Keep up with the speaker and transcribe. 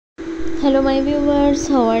Hello my viewers,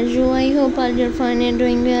 how are you? I hope all you're fine and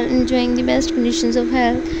doing well, enjoying the best conditions of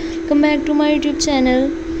health. Come back to my YouTube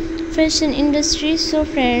channel, Fashion Industry. So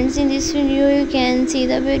friends, in this video you can see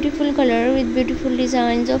the beautiful color with beautiful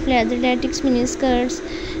designs of leather latex mini skirts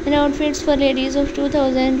and outfits for ladies of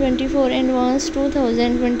 2024 and advanced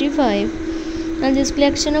 2025. And this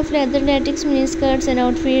collection of leather latex mini skirts and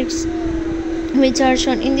outfits which are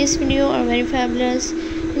shown in this video are very fabulous,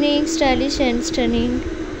 unique, stylish and stunning.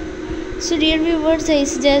 So dear viewers, I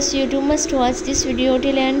suggest you to must watch this video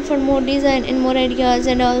till end for more design and more ideas,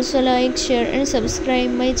 and also like, share and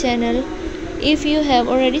subscribe my channel. If you have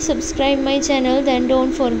already subscribed my channel, then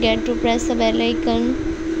don't forget to press the bell icon.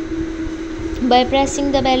 By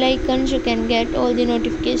pressing the bell icon you can get all the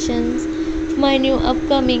notifications of my new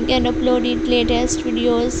upcoming and uploaded latest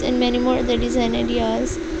videos and many more other design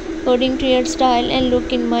ideas according to your style and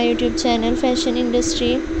look in my YouTube channel Fashion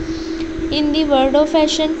Industry. In the world of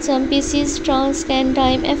fashion, some pieces transcend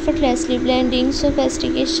time, effortlessly blending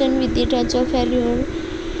sophistication with the touch of allure.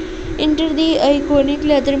 Enter the iconic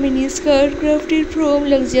leather mini skirt crafted from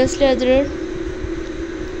luxurious leather.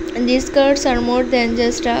 These skirts are more than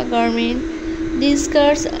just a garment. These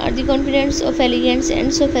skirts are the confidence of elegance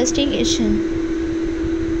and sophistication.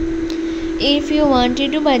 If you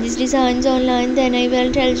wanted to buy these designs online, then I will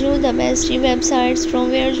tell you the best websites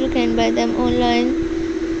from where you can buy them online.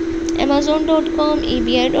 Amazon.com,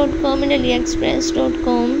 eBay.com and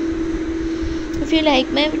AliExpress.com. If you like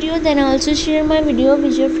my video, then also share my video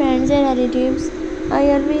with your friends and relatives.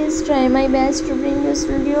 I always try my best to bring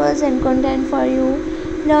useful videos and content for you.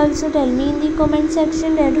 And also tell me in the comment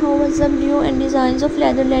section that how was the video and designs of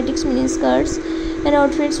leather latex mini skirts and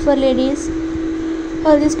outfits for ladies.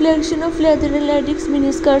 This collection of leather and latex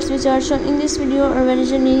mini skirts which are shown in this video are very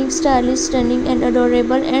unique, stylish, stunning and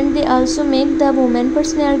adorable, and they also make the woman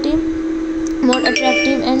personality more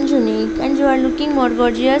attractive and unique, and you are looking more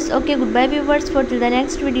gorgeous. Okay, goodbye viewers, for till the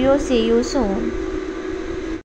next video. See you soon.